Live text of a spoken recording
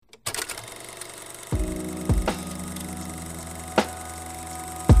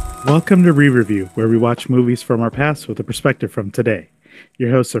Welcome to Re-Review, where we watch movies from our past with a perspective from today. Your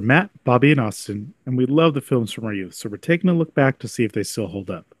hosts are Matt, Bobby, and Austin, and we love the films from our youth, so we're taking a look back to see if they still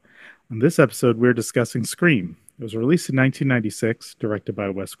hold up. On this episode, we're discussing Scream. It was released in 1996, directed by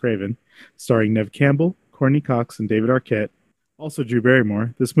Wes Craven, starring Neve Campbell, Courtney Cox, and David Arquette. Also, Drew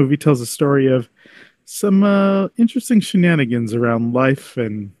Barrymore. This movie tells a story of some interesting shenanigans around life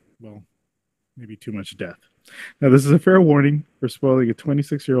and, well, maybe too much death. Now, this is a fair warning for spoiling a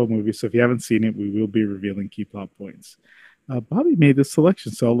 26-year-old movie, so if you haven't seen it, we will be revealing key plot points. Bobby made this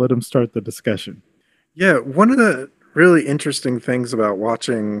selection, so I'll let him start the discussion. Yeah, one of the really interesting things about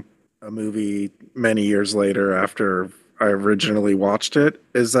watching a movie many years later after I originally watched it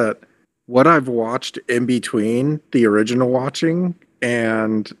is that what I've watched in between the original watching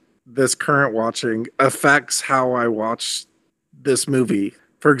and this current watching affects how I watch this movie.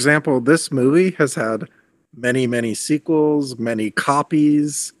 For example, this movie has had many, many sequels, many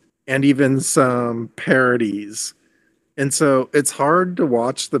copies, and even some parodies. And so it's hard to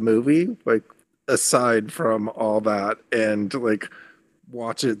watch the movie like aside from all that and like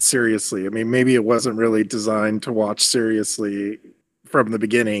watch it seriously. I mean, maybe it wasn't really designed to watch seriously from the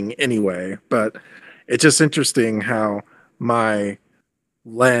beginning anyway, but it's just interesting how my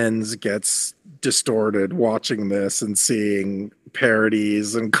lens gets distorted watching this and seeing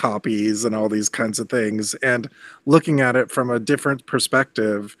parodies and copies and all these kinds of things and looking at it from a different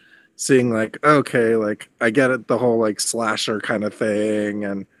perspective, seeing like, okay, like I get it, the whole like slasher kind of thing,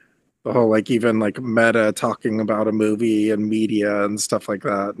 and the whole like even like meta talking about a movie and media and stuff like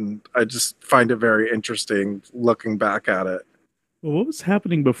that. And I just find it very interesting looking back at it. Well, what was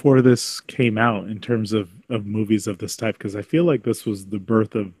happening before this came out in terms of movies of this type? Because I feel like this was the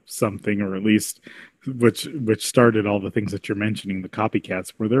birth of something, or at least which started all the things that you're mentioning, the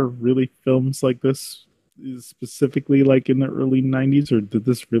copycats. Were there really films like this specifically like in the early 90s, or did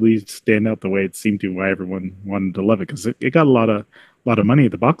this really stand out the way it seemed to, why everyone wanted to love it? Because it got a lot of money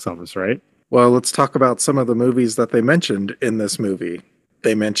at the box office, right? Well, let's talk about some of the movies that they mentioned in this movie.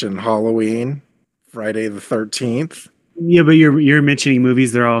 They mentioned Halloween, Friday the 13th. Yeah, but you're mentioning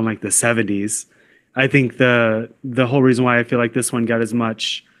movies that are all in like the 70s. I think the whole reason why I feel like this one got as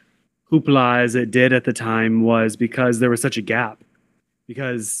much hoopla as it did at the time was because there was such a gap.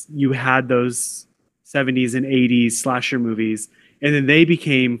 Because you had those 70s and 80s slasher movies, and then they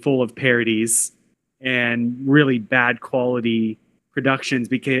became full of parodies and really bad quality productions.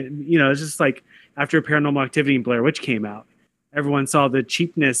 Became, it's just like after Paranormal Activity and Blair Witch came out, everyone saw the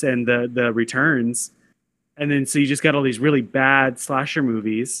cheapness and the returns, and then so you just got all these really bad slasher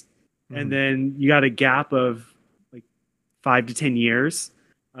movies, and Mhm. then you got a gap of like 5 to 10 years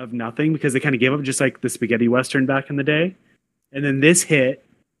of nothing because they kind of gave up, just like the spaghetti western back in the day. And then this hit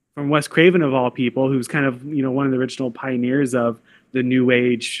from Wes Craven of all people, who's kind of one of the original pioneers of the new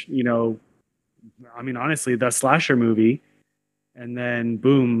age, I mean honestly the slasher movie. And then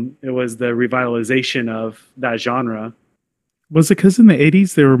boom, it was the revitalization of that genre. Was it because in the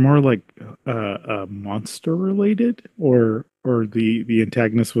 80s they were more like monster related, or the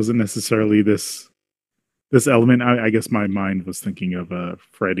antagonist wasn't necessarily this element? I guess my mind was thinking of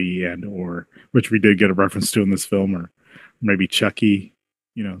Freddy, and or which we did get a reference to in this film, or maybe Chucky,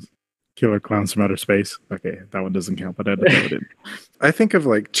 you know, Killer Clowns from Outer Space. Okay, that one doesn't count, but I had to throw it in. I think of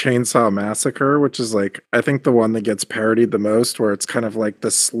like Chainsaw Massacre, which is like, I think the one that gets parodied the most, where it's kind of like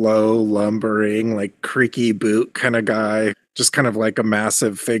the slow, lumbering, like creaky boot kind of guy, just kind of like a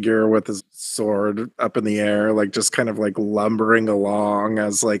massive figure with his sword up in the air, like just kind of like lumbering along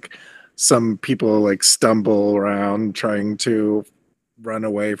as like some people like stumble around trying to run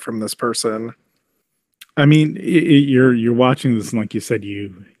away from this person. I mean, you're watching this, and like you said,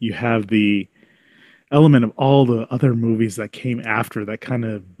 you have the element of all the other movies that came after that kind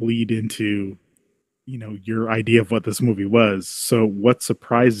of bleed into your idea of what this movie was. So what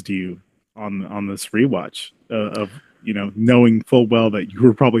surprised you on this rewatch of knowing full well that you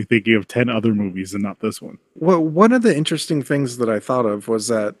were probably thinking of 10 other movies and not this one? Well, one of the interesting things that I thought of was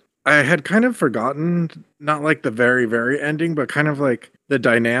that I had kind of forgotten, not like the very, very ending, but kind of like the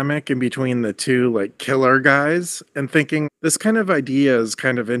dynamic in between the two like killer guys, and thinking this kind of idea is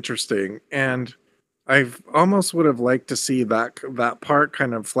kind of interesting. And I've almost would have liked to see that part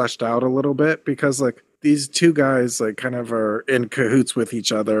kind of fleshed out a little bit, because like these two guys like kind of are in cahoots with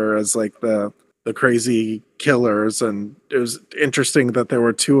each other as like the crazy killers, and it was interesting that there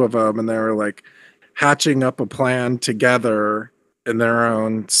were two of them and they were like hatching up a plan together in their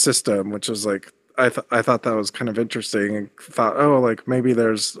own system, which is like I thought that was kind of interesting, and thought, oh, like maybe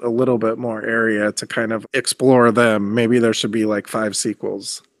there's a little bit more area to kind of explore them. Maybe there should be like five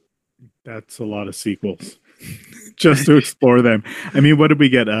sequels. That's a lot of sequels. just to explore them. I mean, what did we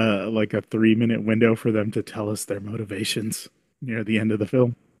get? Like a 3-minute window for them to tell us their motivations near the end of the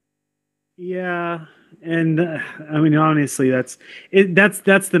film. Yeah, and I mean, honestly, that's it. That's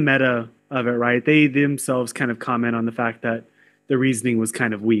the meta of it, right? They themselves kind of comment on the fact that the reasoning was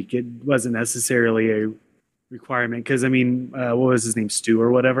kind of weak. It wasn't necessarily a requirement because I mean, what was his name, Stu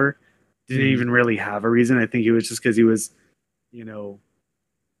or whatever? Didn't Mhm. even really have a reason. I think it was just because he was, you know,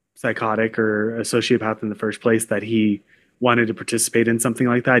 psychotic or a sociopath in the first place that he wanted to participate in something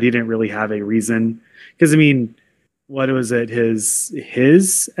like that. He didn't really have a reason because I mean, what was it?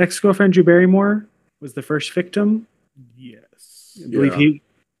 His ex girlfriend Drew Barrymore was the first victim. Yes. I believe Yeah. he,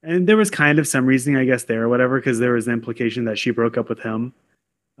 and there was kind of some reasoning, I guess, there or whatever, because there was the implication that she broke up with him.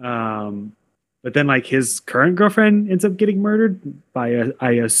 Um, but then like his current girlfriend ends up getting murdered by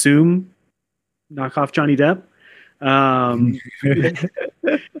I assume knockoff Johnny Depp. Um,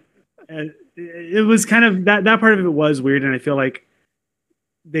 and it was kind of that part of it was weird, and I feel like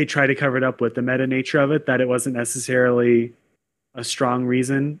they try to cover it up with the meta nature of it that it wasn't necessarily a strong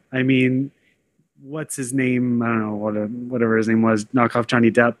reason. I mean, what's his name? I don't know whatever his name was. Knockoff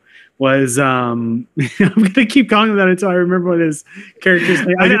Johnny Depp was. I'm gonna keep calling him that until I remember what his character's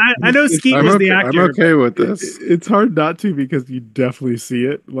name. I know Skeet I'm was the okay. actor. I'm okay with this. It's hard not to because you definitely see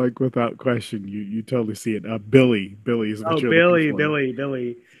it, like without question. You totally see it. Billy is what Oh, you're looking for.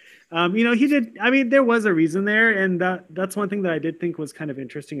 Billy. He did. I mean, there was a reason there, and that's one thing that I did think was kind of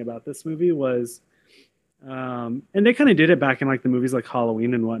interesting about this movie was, and they kind of did it back in like the movies like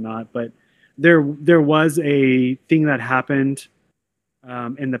Halloween and whatnot. But there was a thing that happened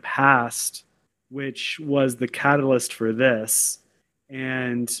in the past, which was the catalyst for this,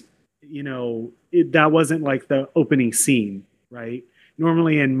 and that wasn't like the opening scene, right?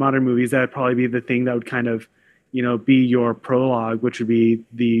 Normally in modern movies, that would probably be the thing that would kind of be your prologue, which would be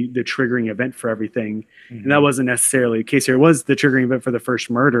the triggering event for everything. Mhm. And that wasn't necessarily the case here. It was the triggering event for the first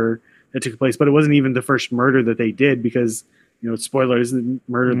murder that took place, but it wasn't even the first murder that they did because spoilers, they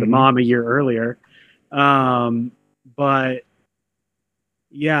murdered the Mhm. mom a year earlier. But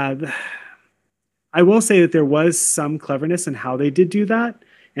yeah, I will say that there was some cleverness in how they did do that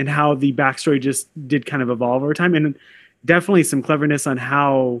and how the backstory just did kind of evolve over time, and definitely some cleverness on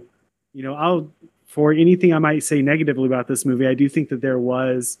how I'll, for anything I might say negatively about this movie, I do think that there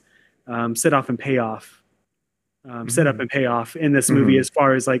was set off and payoff, set up and payoff in this movie as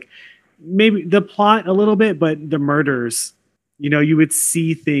far as like maybe the plot a little bit, but the murders, you would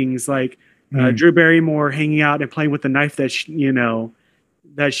see things like Drew Barrymore hanging out and playing with the knife that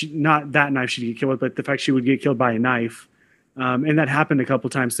not that knife she'd get killed with, but the fact she would get killed by a knife. And that happened a couple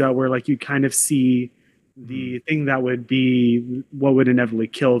times throughout where like you kind of see the thing that would be what would inevitably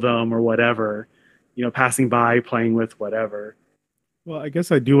kill them or whatever, passing by, playing with whatever. Well, I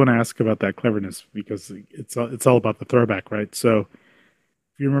guess I do want to ask about that cleverness because it's all about the throwback, right? So,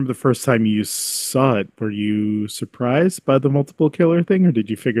 if you remember the first time you saw it, were you surprised by the multiple killer thing, or did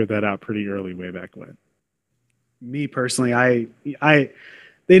you figure that out pretty early, way back when? Me personally, they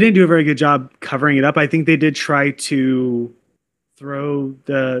didn't do a very good job covering it up. I think they did try to throw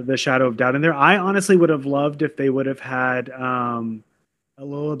the shadow of doubt in there. I honestly would have loved if they would have had a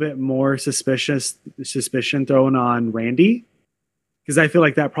little bit more suspicion thrown on Randy, because I feel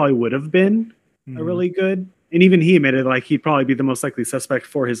like that probably would have been a really good. And even he admitted like he'd probably be the most likely suspect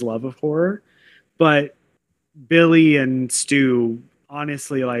for his love of horror. But Billy and Stu,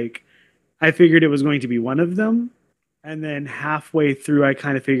 honestly, like I figured it was going to be one of them. And then halfway through, I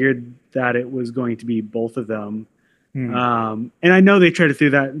kind of figured that it was going to be both of them. And I know they tried to do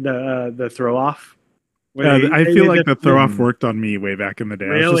that the throw off. I feel like the throw off worked on me way back in the day.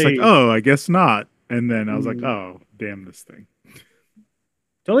 I was just like, oh, I guess not. And then I was like, oh, damn this thing.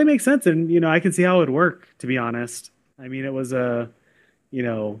 Totally makes sense. And, I can see how it would work, to be honest. I mean, it was a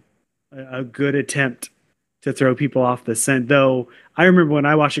good attempt to throw people off the scent. Though I remember when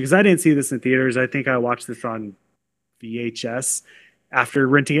I watched it, because I didn't see this in theaters. I think I watched this on VHS after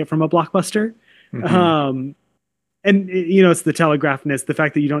renting it from a Blockbuster. And it's the telegraphedness, the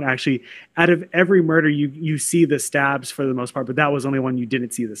fact that you don't actually, out of every murder, you see the stabs for the most part, but that was only one you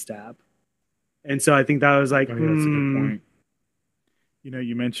didn't see the stab. And so I think that was like, that's a good point.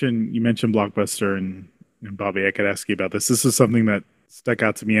 You mentioned Blockbuster, and Bobby, I could ask you about this. This is something that stuck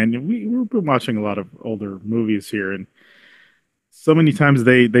out to me, and we've been watching a lot of older movies here, and so many times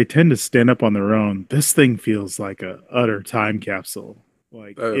they tend to stand up on their own. This thing feels like a utter time capsule.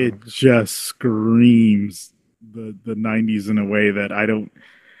 Like it just screams the 90s in a way that I don't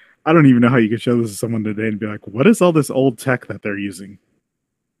even know how you could show this to someone today and be like, what is all this old tech that they're using?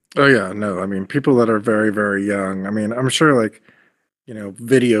 Oh yeah, no. I mean, people that are very, very young. I mean, I'm sure like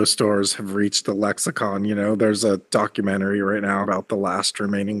video stores have reached the lexicon. There's a documentary right now about the last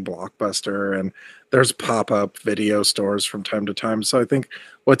remaining Blockbuster, and there's pop-up video stores from time to time. So I think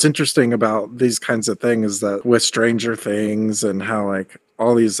what's interesting about these kinds of things is that with Stranger Things and how like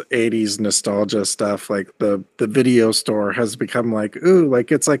all these 80s nostalgia stuff, like the video store has become like, ooh,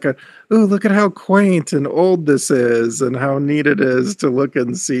 like it's like ooh, look at how quaint and old this is and how neat it is to look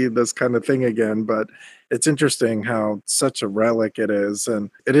and see this kind of thing again. But it's interesting how such a relic it is,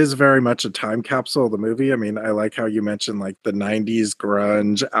 and it is very much a time capsule of the movie. I mean, I like how you mentioned like the 90s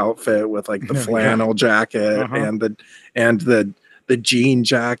grunge outfit with like the Yeah. flannel jacket Uh-huh. and the jean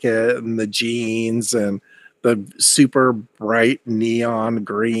jacket and the jeans and the super bright neon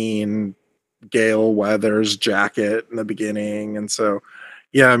green Gale Weathers jacket in the beginning. And so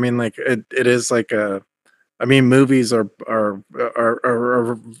yeah, I mean like it is like a I mean, movies are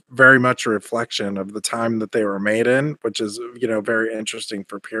very much a reflection of the time that they were made in, which is very interesting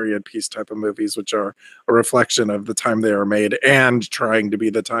for period piece type of movies, which are a reflection of the time they were made and trying to be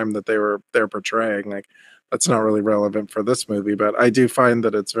the time that they're portraying. Like that's not really relevant for this movie, but I do find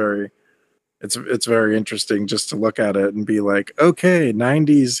that it's very interesting just to look at it and be like, okay,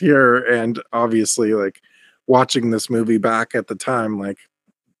 90s here, and obviously like watching this movie back at the time, like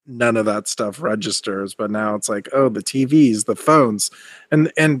none of that stuff registers, but now it's like, oh, the TVs, the phones.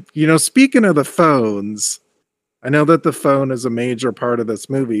 And speaking of the phones, I know that the phone is a major part of this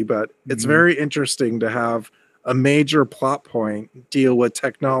movie, but it's Mhm. very interesting to have a major plot point deal with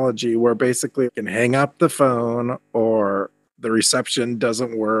technology where basically you can hang up the phone or the reception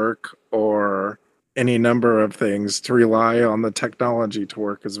doesn't work or any number of things. To rely on the technology to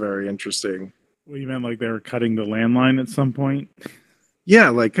work is very interesting. Well, you meant like they were cutting the landline at some point? Yeah,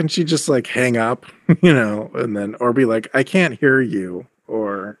 like, couldn't she just, like, hang up, and then or be like, "I can't hear you,"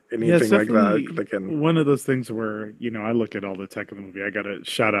 or Yeah, it's anything like that? definitely They can one of those things where, I look at all the tech in the movie. I gotta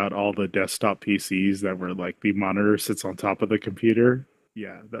shout out all the desktop PCs that were like the monitor sits on top of the computer.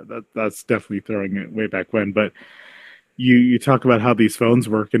 Yeah, that's definitely throwing it way back when. But you talk about how these phones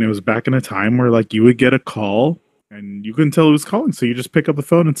work, and it was back in a time where like you would get a call and you couldn't tell who was calling, so you just pick up the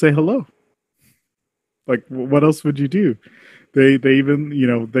phone and say hello. Like, what else would you do? They even,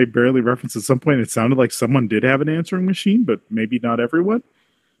 they barely referenced at some point. It sounded like someone did have an answering machine, but maybe not everyone.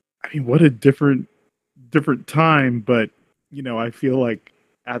 I mean, what a different time. But I feel like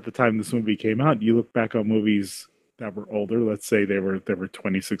at the time this movie came out, you look back on movies that were older. Let's say they were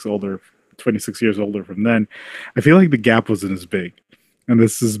 26 years older from then. I feel like the gap wasn't as big, and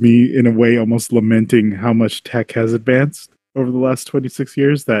this is me in a way almost lamenting how much tech has advanced over the last 26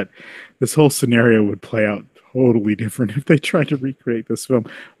 years. That this whole scenario would play out totally different if they tried to recreate this film.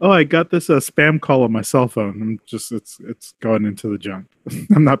 Oh, I got this spam call on my cell phone. It's gone into the junk.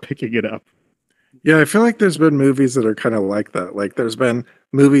 I'm not picking it up. Yeah, I feel like there's been movies that are kinda like that. Like, there's been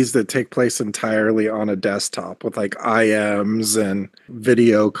movies that take place entirely on a desktop with, like, IMs and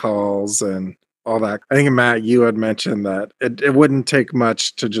video calls and all that. I think, Matt, you had mentioned that it wouldn't take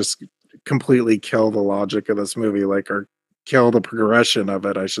much to just completely kill the logic of this movie, like, or kill the progression of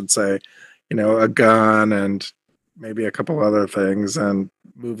it, I should say. A gun and maybe a couple other things and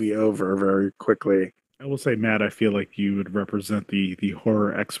movie over very quickly. I will say, Matt, I feel like you would represent the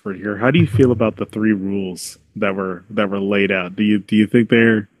horror expert here. How do you feel about the three rules that were laid out? Do you think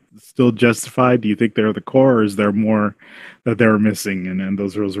they're still justified? Do you think they're the core, or is there more that they were missing? And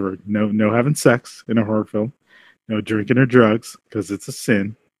those rules were no having sex in a horror film, no drinking or drugs because it's a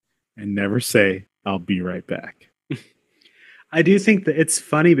sin, and never say I'll be right back. I do think that it's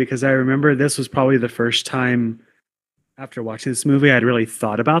funny because I remember this was probably the first time after watching this movie I'd really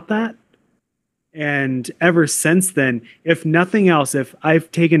thought about that. And ever since then, if nothing else, if I've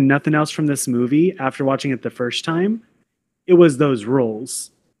taken nothing else from this movie after watching it the first time, it was those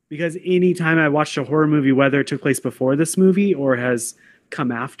rules. Because anytime I watched a horror movie, whether it took place before this movie or has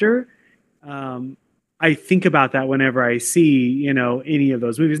come after, um, I think about that whenever I see, any of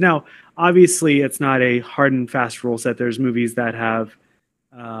those movies. Now, obviously, it's not a hard and fast rule set. There's movies that have,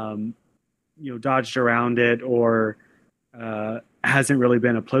 um, dodged around it or hasn't really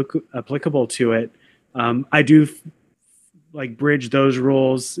been applicable to it. I do like bridge those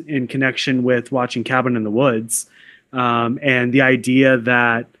rules in connection with watching Cabin in the Woods, and the idea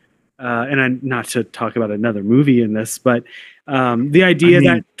that, and I'm not to talk about another movie in this, but the I idea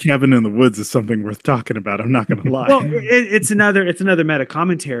that mean, Cabin in the Woods is something worth talking about. I'm not going to lie. well, it's another meta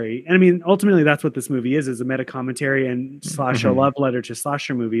commentary, and I mean, ultimately, that's what this movie is a meta commentary and slash a Mhm. love letter to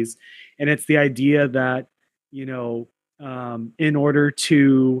slasher movies, and it's the idea that in order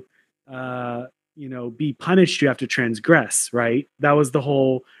to be punished, you have to transgress, right? That was the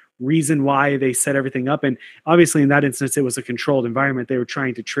whole reason why they set everything up. And obviously in that instance, it was a controlled environment. They were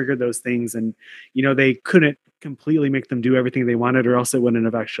trying to trigger those things, and, you know, they couldn't completely make them do everything they wanted, or else it wouldn't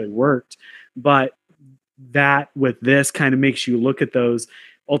have actually worked. But that with this kind of makes you look at those.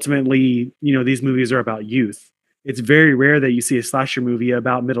 Ultimately, you know, these movies are about youth. It's very rare that you see a slasher movie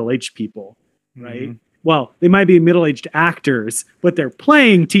about middle-aged people, right? Mhm. Well, they might be middle-aged actors, but they're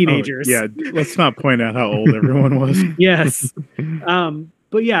playing teenagers. Oh, yeah, let's not point out how old everyone was. Yes.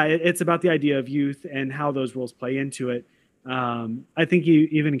 But yeah, it's about the idea of youth and how those roles play into it. I think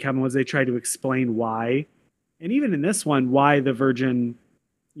even in Cabin Woods, they try to explain why, and even in this one, why the virgin,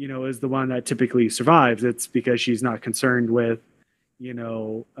 you know, is the one that typically survives. It's because she's not concerned with, you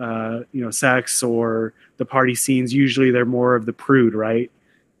know, sex or the party scenes. Usually, they're more of the prude, right?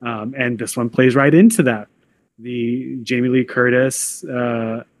 And this one plays right into that. The Jamie Lee Curtis,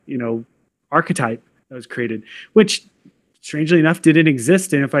 archetype that was created, which strangely enough didn't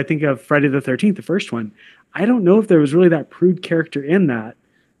exist. And if I think of Friday the 13th, the first one, I don't know if there was really that prude character in that.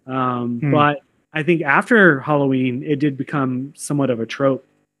 But I think after Halloween, it did become somewhat of a trope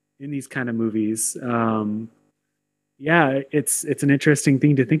in these kind of movies. It's an interesting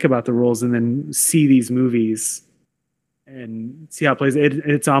thing to think about the rules and then see these movies and see how it plays.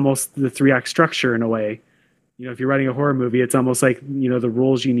 It's almost the 3-act structure in a way. You know, if you're writing a horror movie, it's almost like, you know, the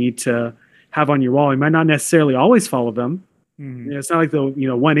rules you need to have on your wall. You might not necessarily always follow them. Mhm. You know, it's not like the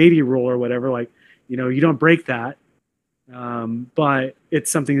 180 rule or whatever. Like, you know, you don't break that. But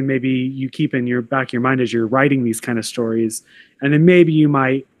it's something that maybe you keep in your back of your mind as you're writing these kind of stories, and then maybe you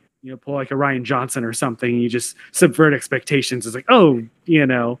might, you know, pull like a Ryan Johnson or something. And you just subvert expectations. It's like, oh,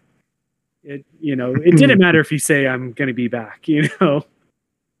 it didn't matter if you say I'm going to be back, you know.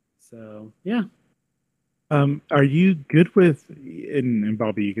 So yeah. Are you good with? And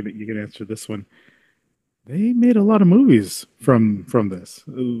Bobby, you can answer this one. They made a lot of movies from this.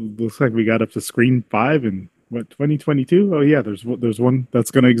 Looks like we got up to Scream 5 in what, 2022. Oh yeah, there's one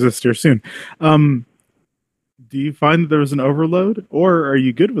that's going to exist here soon. Do you find that there was an overload, or are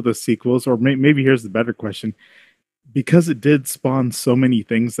you good with the sequels? Or maybe here's the better question: because it did spawn so many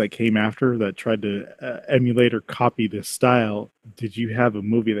things that came after that tried to emulate or copy this style, did you have a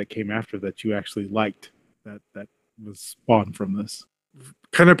movie that came after that you actually liked that was spawned from this?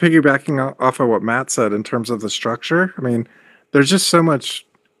 Kind of piggybacking off of what Matt said in terms of the structure. I mean, there's just so much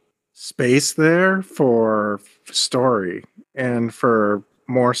space there for story and for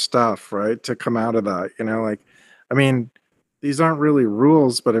more stuff, right? To come out of that, you know, like, I mean, these aren't really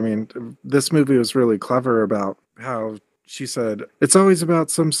rules, but I mean, this movie was really clever about how she said it's always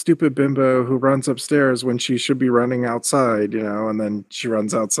about some stupid bimbo who runs upstairs when she should be running outside, you know, and then she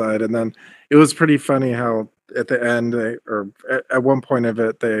runs outside. And then it was pretty funny how at the end, or at one point of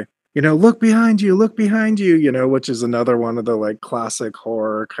it, they, you know, look behind you, you know, which is another one of the like classic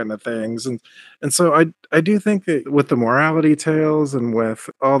horror kind of things. And so I do think that with the morality tales and with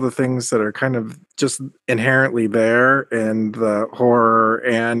all the things that are kind of just inherently there in the horror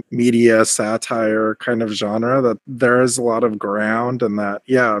and media satire kind of genre, that there is a lot of ground, and that,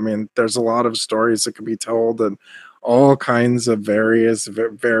 yeah, I mean, there's a lot of stories that can be told, and all kinds of various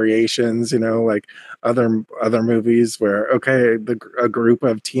variations, you know, like other movies where, okay, a group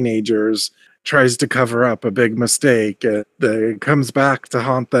of teenagers tries to cover up a big mistake, it comes back to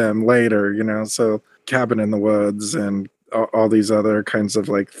haunt them later, you know. So Cabin in the Woods and all these other kinds of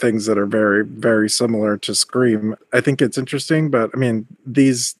like things that are very, very similar to Scream. I think it's interesting, but I mean,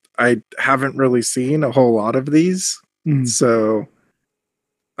 these, I haven't really seen a whole lot of these. Mhm. So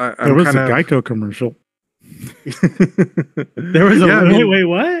There I'm was a kind of Geico commercial. There was a Yeah, I mean- wait,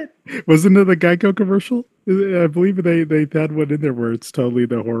 what? Wasn't it a Geico commercial? I believe they had one in there where it's totally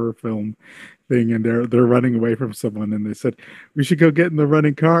the horror film thing, and they're running away from someone, and they said we should go get in the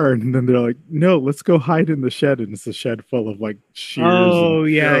running car, and then they're like, no, let's go hide in the shed, and it's a shed full of like shears. Oh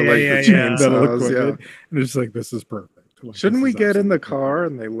and yeah, Yeah, like the yeah. chainsaw. metal Saws, equipment, and it's just like, this is perfect. Like, shouldn't this we is get in the absolutely car?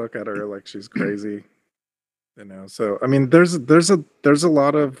 And they look at her like she's crazy, you know. So I mean, there's a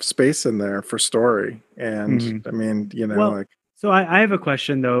lot of space in there for story, and Mhm. I mean, you know, Well, like, so I have a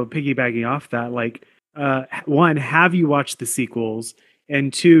question though, piggybacking off that. Like, one, have you watched the sequels?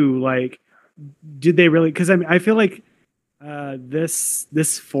 And two, like, did they really? Because I mean, I feel like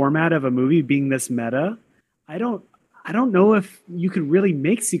this format of a movie being this meta, I don't know if you could really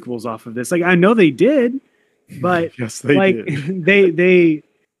make sequels off of this. Like, I know they did, but Yes, they like did. they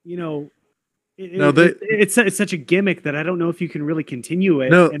you know. No, It's such a gimmick that I don't know if you can really continue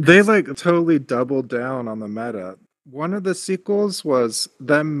it. no, and they have- like totally doubled down on the meta. One of the sequels was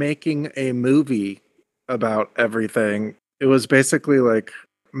them making a movie about everything. It was basically like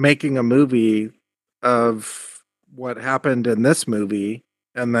making a movie of what happened in this movie,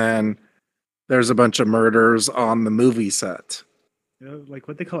 and then there's a bunch of murders on the movie set. Like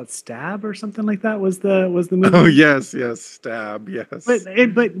what they call it, Stab or something like that was the Oh movie. yes, yes, Stab, yes,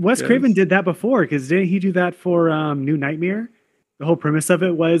 But Wes Craven yes. did that before, because didn't he do that for New Nightmare? The whole premise of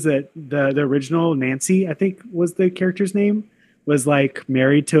it was that the original Nancy, I think was the character's name, was like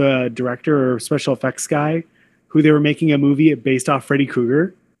married to a director or special effects guy who they were making a movie based off Freddy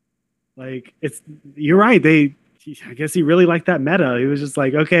Krueger. Like it's you're right. I guess he really liked that meta. He was just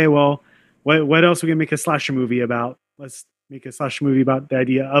like, okay, well, what else are we gonna make a slasher movie about? Let's make a slasher movie about the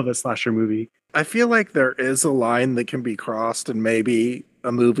idea of a slasher movie. I feel like there is a line that can be crossed, and maybe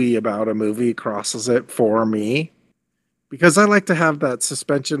a movie about a movie crosses it for me. Because I like to have that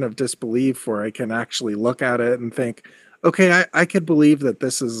suspension of disbelief where I can actually look at it and think, okay, I could believe that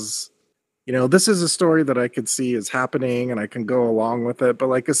this is, this is a story that I could see is happening and I can go along with it. But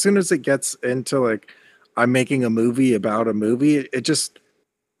like as soon as it gets into like I'm making a movie about a movie, it just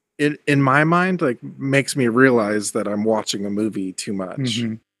in my mind like makes me realize that I'm watching a movie too much.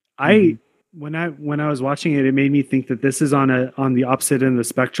 Mhm. I when I was watching it, it made me think that this is on the opposite end of the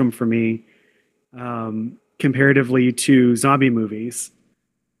spectrum for me, comparatively to zombie movies,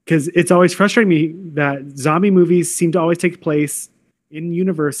 because it's always frustrating me that zombie movies seem to always take place in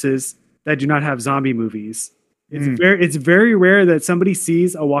universes that do not have zombie movies. Mm. It's very rare that somebody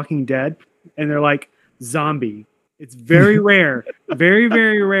sees a Walking Dead and they're like zombie. It's very rare,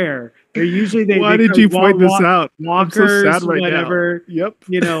 very rare. They're usually Why they did you point this out? I'm so walkers, sad right whatever. now. Yep.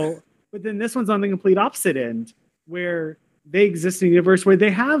 You know, but then this one's on the complete opposite end, where they exist in a universe where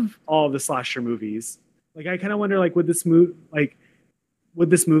they have all the slasher movies. Like I kind of wonder, like, would this movie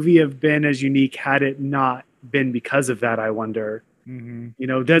have been as unique had it not been because of that? I wonder. Mhm. You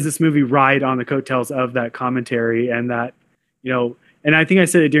know, does this movie ride on the coattails of that commentary and that, and I think I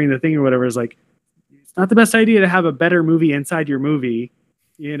said it during the thing or whatever, is like, it's not the best idea to have a better movie inside your movie.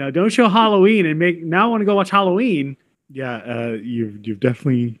 Don't show Halloween and now I want to go watch Halloween. Yeah, you've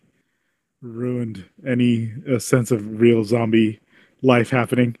definitely ruined any sense of real zombie life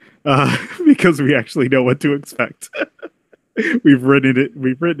happening because we actually know what to expect. We've written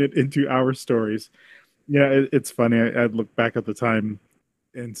it into our stories. Yeah, it's funny. I look back at the time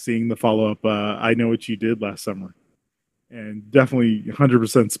and seeing the follow up. I know what you did last summer, and definitely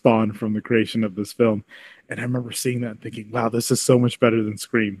 100% spawned from the creation of this film. And I remember seeing that and thinking, "Wow, this is so much better than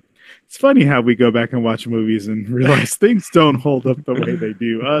Scream." It's funny how we go back and watch movies and realize things don't hold up the way they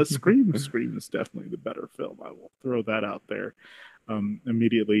do. Scream is definitely the better film. I will throw that out there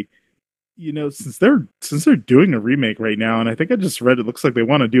immediately. Since they're doing a remake right now, and I think I just read it looks like they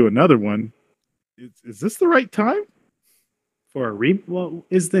want to do another one. Is this the right time? For a well,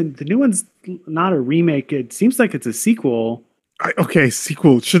 is the new one's not a remake? It seems like it's a sequel. Okay,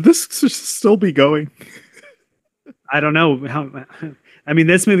 sequel. Should this still be going? I don't know how. I mean,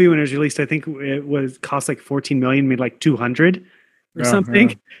 this movie when it was released, I think it was cost like 14 million, made like 200 or something.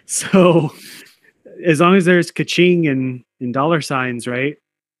 Yeah. So as long as there's ka-ching and dollar signs, right?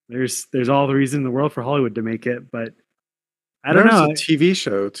 There's all the reason in the world for Hollywood to make it, but I don't know. A TV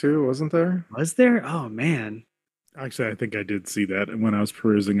show too, wasn't there? Was there? Oh man. Actually, I think I did see that when I was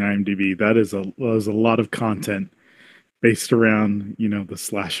perusing IMDb. That was a lot of content based around the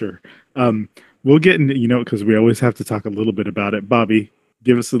slasher. We'll get into because we always have to talk a little bit about it. Bobby,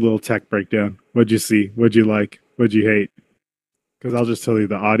 give us a little tech breakdown. What'd you see? What'd you like? What'd you hate? Because I'll just tell you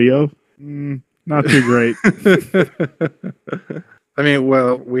the audio, not too great. I mean,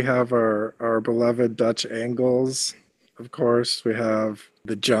 well, we have our beloved Dutch angles, of course. We have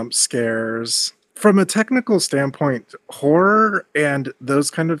the jump scares. From a technical standpoint, horror and those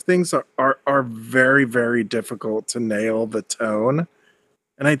kind of things are very, very difficult to nail the tone.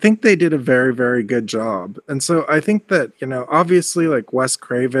 And I think they did a very, very good job. And so I think that, obviously like Wes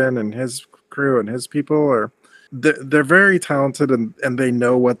Craven and his crew and his people they're very talented and they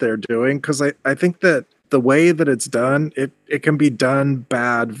know what they're doing. Because I think that the way that it's done, it can be done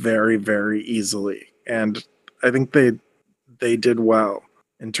bad very, very easily. And I think they did well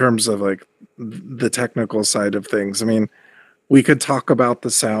in terms of like the technical side of things. I mean, we could talk about the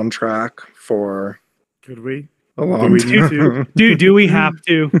soundtrack for Could we? a long time. Do we have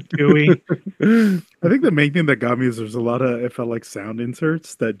to? Do we? I think the main thing that got me is there's a lot of it felt like sound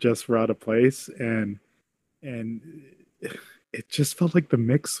inserts that just were out of place, and it just felt like the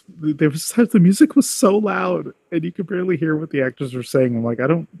mix. The music was so loud, and you could barely hear what the actors were saying. I'm like,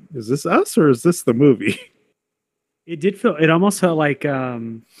 is this us or is this the movie? It almost felt like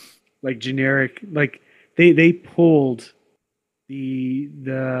generic, like they pulled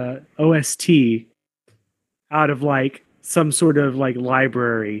the OST out of like some sort of like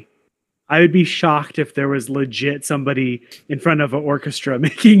library. I would be shocked if there was legit somebody in front of an orchestra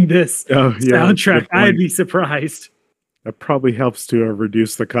making this soundtrack. I'd be surprised. That probably helps to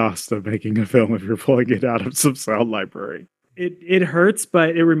reduce the cost of making a film if you're pulling it out of some sound library. It hurts,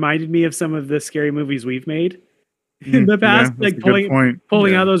 but it reminded me of some of the scary movies we've made in the past, like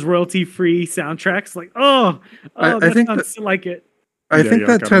pulling out those royalty-free soundtracks. Like, I think sounds like it. I think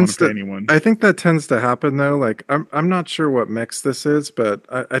that tends to. I think that tends to happen though. Like, I'm not sure what mix this is, but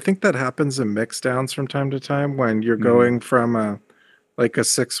I think that happens in mix downs from time to time when you're going from a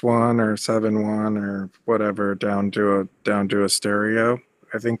 6.1 or 7.1 or whatever down to a stereo.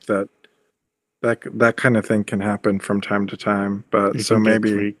 I think that kind of thing can happen from time to time. But so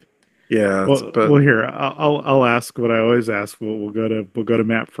maybe. Yeah, well, here I'll ask what I always ask. We'll go to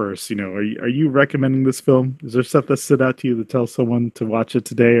Matt first. You know, are you recommending this film? Is there stuff that stood out to you to tell someone to watch it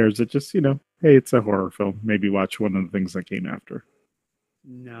today, or is it just, hey, it's a horror film? Maybe watch one of the things that came after.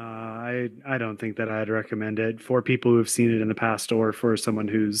 No, I don't think that I'd recommend it for people who have seen it in the past, or for someone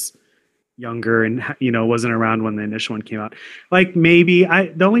who's younger and wasn't around when the initial one came out. Like, maybe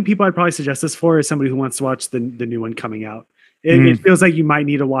the only people I'd probably suggest this for is somebody who wants to watch the new one coming out. It feels like you might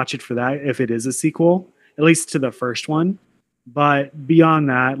need to watch it for that if it is a sequel, at least to the first one. But beyond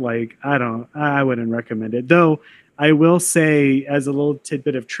that, like, I wouldn't recommend it. Though I will say, as a little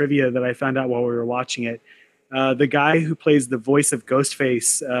tidbit of trivia that I found out while we were watching it, the guy who plays the voice of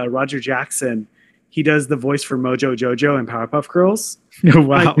Ghostface, Roger Jackson, he does the voice for Mojo Jojo and Powerpuff Girls.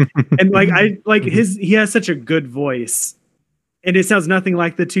 Wow. He has such a good voice, and it sounds nothing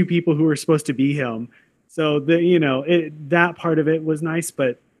like the two people who were supposed to be him. So that part of it was nice,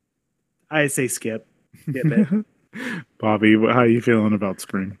 but I say skip it. Bobby, how are you feeling about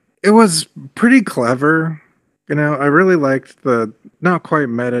Scream? It was pretty clever. I really liked the not quite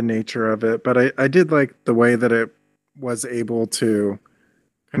meta nature of it, but I did like the way that it was able to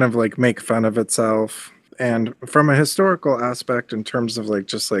kind of like make fun of itself. And from a historical aspect, in terms of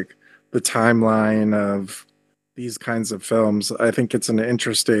just the timeline of these kinds of films, I think it's an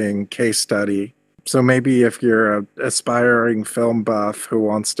interesting case study. So maybe if you're an aspiring film buff who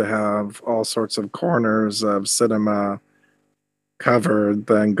wants to have all sorts of corners of cinema covered,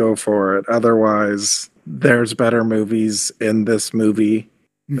 then go for it. Otherwise, there's better movies in this movie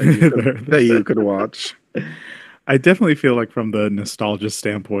that you could watch. I definitely feel like, from the nostalgia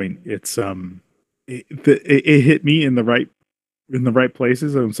standpoint, it's it hit me in the right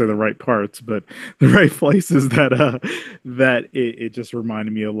places. I don't say the right parts, but the right places that it just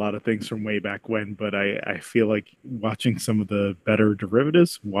reminded me a lot of things from way back when. But I feel like watching some of the better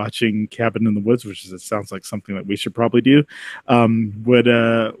derivatives, watching Cabin in the Woods, it sounds like something that we should probably do,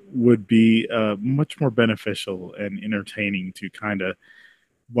 would be much more beneficial and entertaining to kind of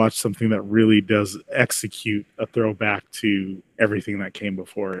watch something that really does execute a throwback to everything that came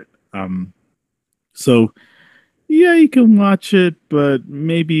before it. So yeah, you can watch it, but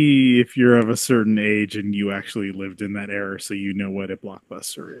maybe if you're of a certain age and you actually lived in that era, so you know what a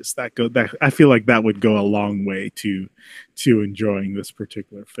blockbuster is, that I feel like that would go a long way to enjoying this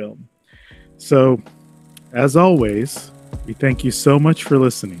particular film. So, as always, we thank you so much for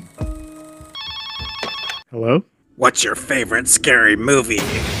listening. Hello? What's your favorite scary movie?